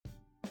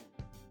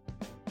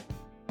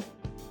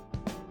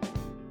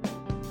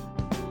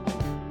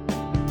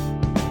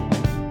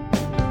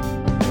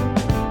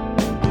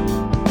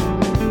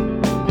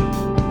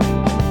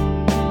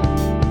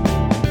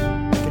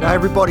Hey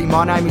everybody,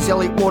 my name is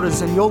Elliot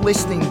Waters and you're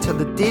listening to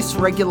the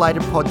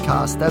Dysregulated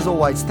Podcast. As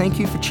always, thank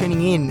you for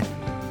tuning in.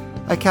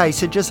 Okay,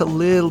 so just a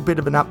little bit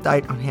of an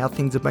update on how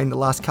things have been the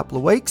last couple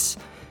of weeks.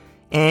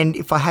 And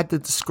if I had to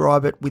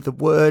describe it with a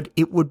word,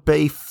 it would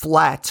be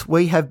flat.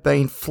 We have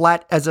been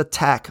flat as a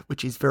tack,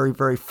 which is very,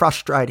 very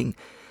frustrating.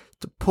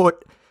 To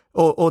put,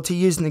 or to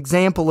use an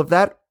example of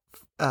that,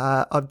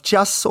 I've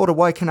just sort of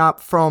woken up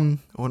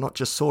from, or not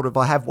just sort of,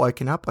 I have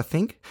woken up, I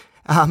think,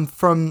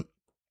 from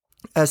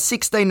a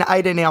 16 to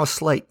 18 hour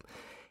sleep.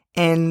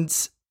 And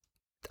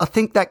I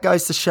think that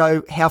goes to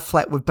show how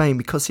flat we've been,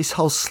 because this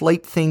whole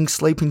sleep thing,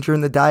 sleeping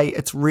during the day,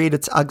 it's reared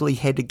its ugly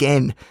head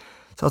again.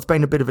 So it's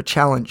been a bit of a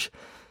challenge.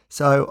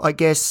 So I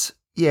guess,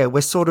 yeah,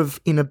 we're sort of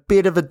in a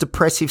bit of a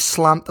depressive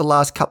slump the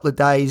last couple of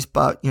days,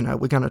 but, you know,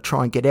 we're going to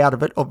try and get out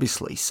of it,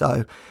 obviously.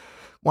 So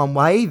one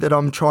way that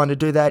I'm trying to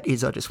do that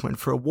is I just went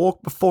for a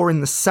walk before in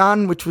the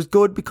sun, which was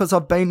good because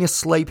I've been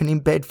asleep and in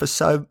bed for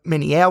so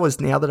many hours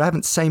now that I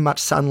haven't seen much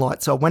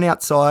sunlight. So I went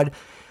outside,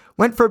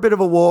 went for a bit of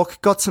a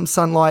walk, got some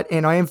sunlight,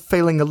 and I am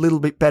feeling a little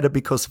bit better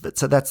because of it.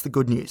 So that's the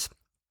good news.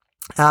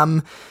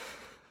 The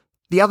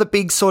other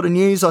big sort of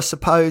news, I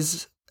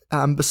suppose,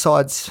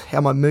 besides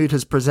how my mood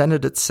has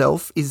presented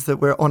itself, is that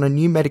we're on a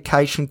new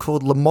medication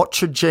called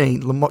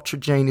lamotrigine.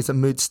 Lamotrigine is a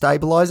mood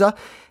stabilizer.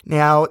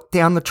 Now,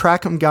 down the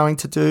track, I'm going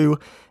to do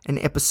an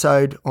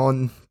episode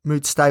on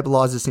mood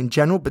stabilizers in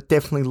general, but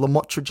definitely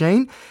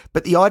lamotrigine.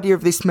 But the idea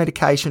of this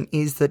medication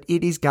is that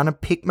it is going to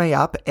pick me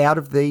up out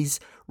of these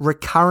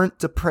recurrent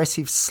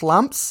depressive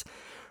slumps,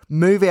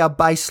 move our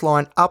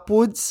baseline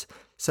upwards.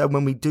 So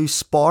when we do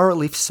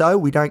spiral, if so,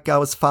 we don't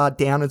go as far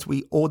down as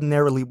we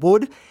ordinarily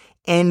would,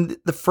 and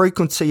the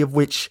frequency of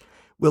which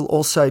will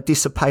also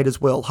dissipate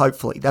as well,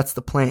 hopefully. That's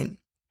the plan.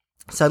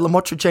 So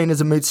lamotrigine as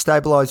a mood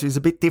stabilizer is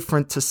a bit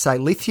different to, say,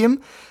 lithium.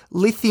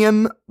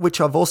 Lithium, which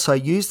I've also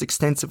used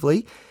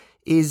extensively,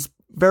 is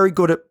very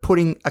good at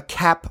putting a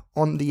cap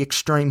on the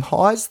extreme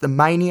highs, the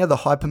mania, the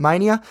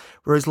hypermania,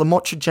 whereas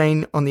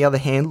lamotrigine, on the other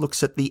hand,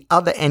 looks at the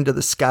other end of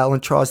the scale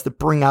and tries to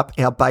bring up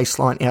our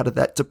baseline out of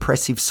that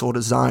depressive sort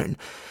of zone.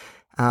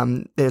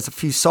 There's a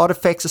few side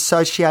effects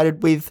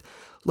associated with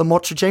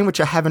lamotrigine,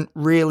 which I haven't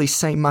really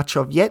seen much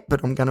of yet,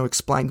 but I'm going to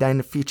explain that in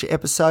a future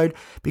episode,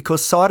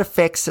 because side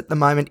effects at the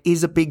moment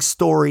is a big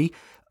story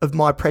of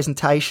my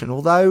presentation.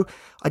 Although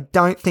I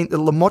don't think that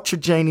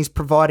lamotrigine is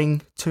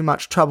providing too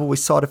much trouble with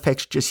side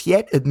effects just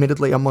yet.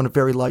 Admittedly, I'm on a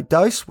very low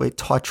dose. We're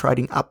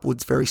titrating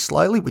upwards very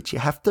slowly, which you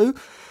have to.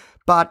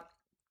 But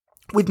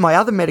with my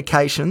other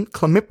medication,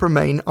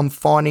 clomipramine, I'm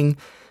finding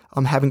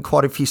I'm having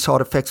quite a few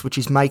side effects, which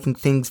is making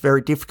things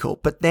very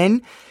difficult. But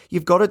then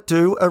you've got to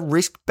do a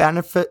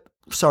risk-benefit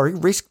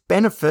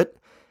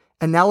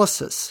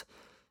analysis.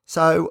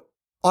 So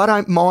I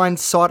don't mind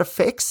side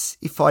effects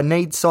if I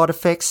need side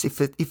effects, if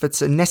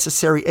it's a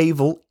necessary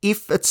evil,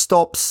 if it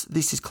stops,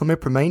 this is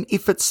clomipramine,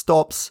 if it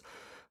stops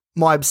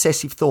my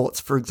obsessive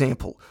thoughts, for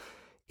example.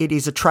 It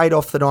is a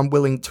trade-off that I'm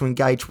willing to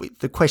engage with.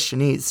 The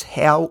question is,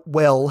 how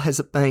well has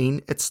it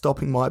been at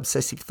stopping my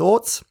obsessive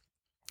thoughts?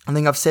 I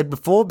think I've said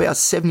before, about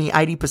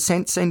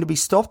 70-80% seem to be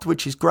stopped,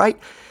 which is great.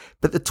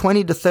 But the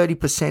 20 to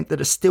 30%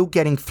 that are still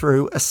getting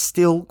through are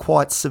still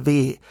quite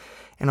severe.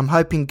 And I'm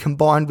hoping,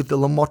 combined with the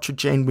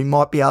lamotrigine, we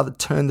might be able to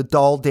turn the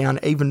dial down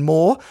even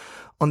more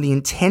on the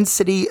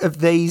intensity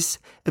of these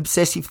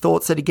obsessive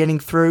thoughts that are getting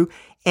through,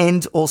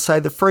 and also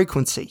the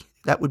frequency.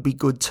 That would be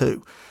good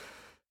too.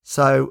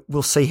 So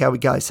we'll see how we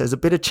go. So there's a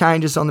bit of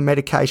changes on the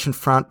medication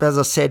front, but as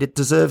I said, it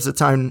deserves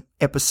its own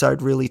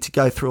episode really to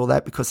go through all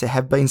that, because there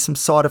have been some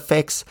side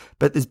effects,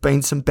 but there's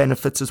been some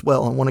benefits as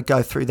well. I want to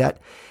go through that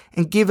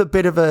and give a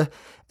bit of an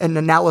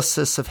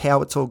analysis of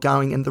how it's all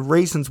going and the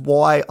reasons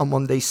why I'm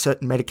on these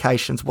certain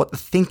medications, what the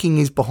thinking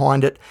is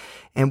behind it,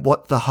 and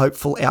what the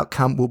hopeful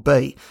outcome will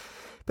be.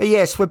 But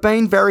yes, we're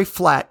being very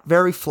flat,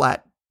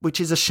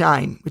 which is a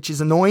shame, which is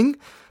annoying,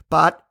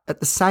 but at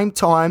the same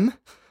time,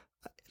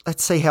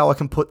 let's see how I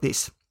can put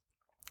this.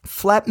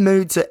 Flat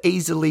moods are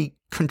easily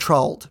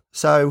controlled.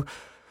 So,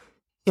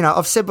 you know,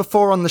 I've said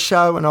before on the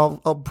show, and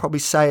I'll probably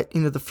say it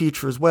into the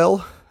future as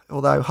well,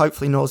 although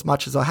hopefully not as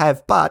much as I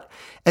have, but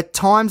at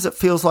times it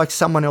feels like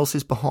someone else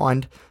is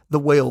behind the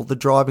wheel, the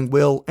driving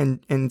wheel,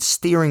 and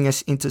steering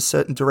us into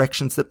certain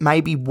directions that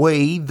maybe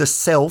we, the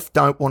self,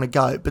 don't want to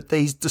go. But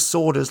these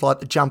disorders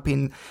like to jump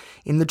in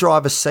the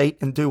driver's seat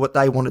and do what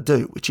they want to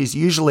do, which is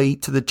usually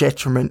to the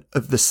detriment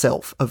of the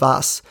self, of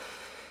us.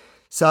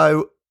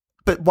 So,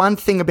 but one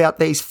thing about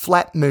these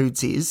flat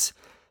moods is,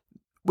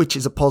 which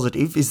is a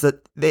positive, is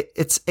that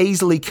it's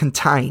easily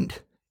contained.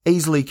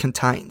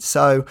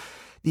 So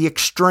the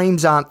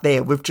extremes aren't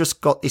there. We've just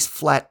got this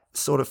flat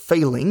sort of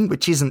feeling,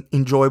 which isn't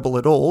enjoyable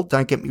at all,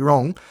 don't get me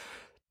wrong.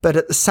 But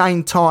at the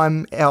same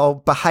time, our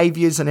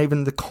behaviours and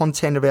even the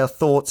content of our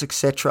thoughts,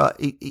 etc.,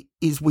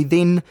 is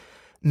within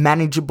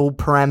manageable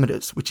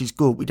parameters, which is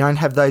good. We don't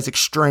have those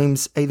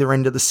extremes either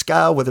end of the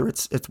scale, whether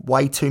it's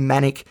way too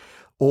manic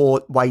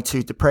or way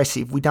too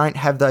depressive. We don't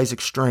have those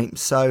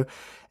extremes. So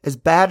as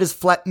bad as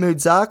flat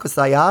moods are, because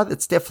they are,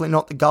 that's definitely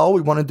not the goal.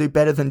 We want to do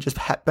better than just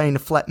being a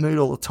flat mood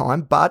all the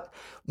time. But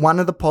one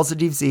of the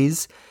positives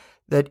is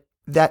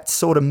that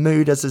sort of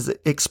mood as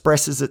it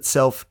expresses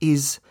itself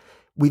is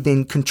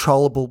within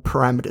controllable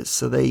parameters.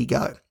 So there you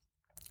go.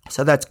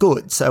 So that's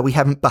good. So we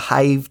haven't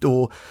behaved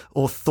or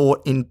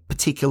thought in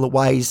particular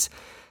ways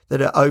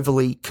that are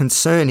overly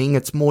concerning.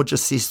 It's more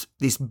just this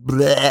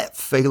bleh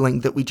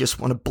feeling that we just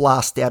want to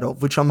blast out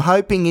of, which I'm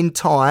hoping in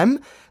time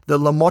the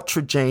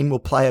lamotrigine will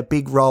play a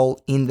big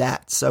role in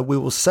that. So we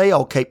will see.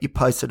 I'll keep you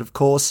posted, of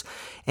course,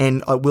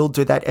 and I will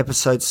do that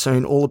episode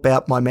soon, all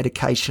about my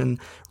medication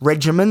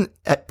regimen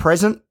at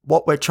present,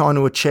 what we're trying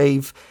to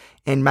achieve,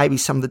 and maybe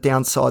some of the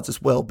downsides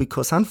as well,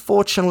 because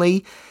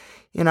unfortunately,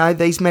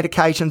 these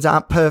medications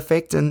aren't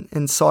perfect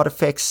and side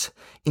effects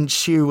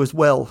ensue as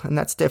well. And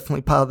that's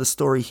definitely part of the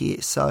story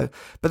here. So,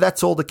 but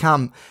that's all to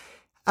come.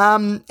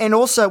 And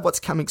also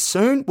what's coming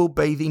soon will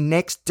be the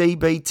next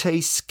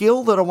DBT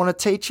skill that I want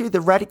to teach you.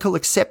 The radical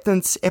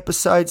acceptance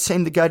episodes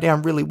seem to go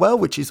down really well,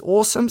 which is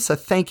awesome. So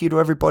thank you to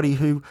everybody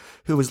who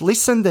has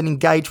listened and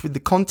engaged with the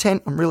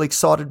content. I'm really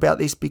excited about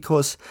this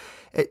because,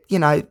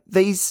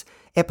 these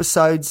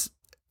episodes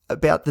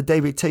about the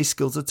DBT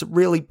skills, it's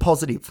really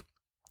positive.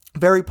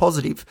 Very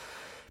positive,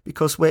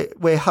 because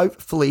we're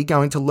hopefully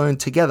going to learn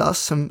together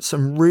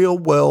some real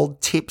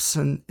world tips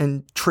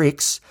and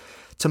tricks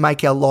to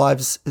make our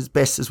lives as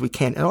best as we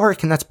can. And I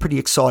reckon that's pretty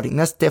exciting.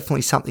 That's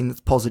definitely something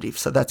that's positive.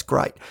 So that's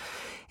great.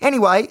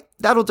 Anyway,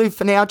 that'll do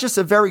for now. Just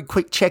a very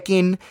quick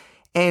check-in,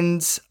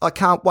 and I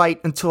can't wait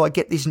until I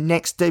get this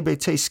next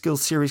DBT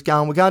skills series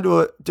going. We're going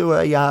to do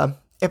a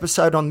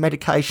episode on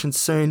medication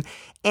soon,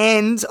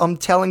 and I'm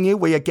telling you,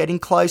 we are getting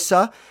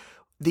closer.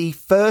 The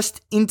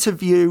first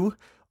interview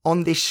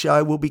on this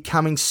show will be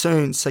coming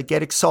soon, so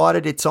get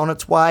excited. It's on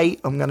its way.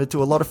 I'm going to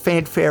do a lot of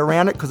fanfare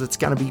around it because it's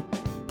going to be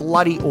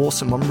bloody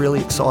awesome. I'm really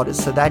excited.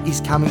 So that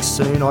is coming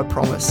soon, I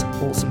promise.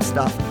 Awesome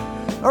stuff.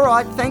 All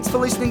right, thanks for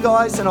listening,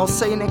 guys, and I'll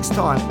see you next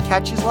time.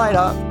 Catch you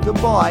later.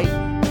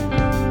 Goodbye.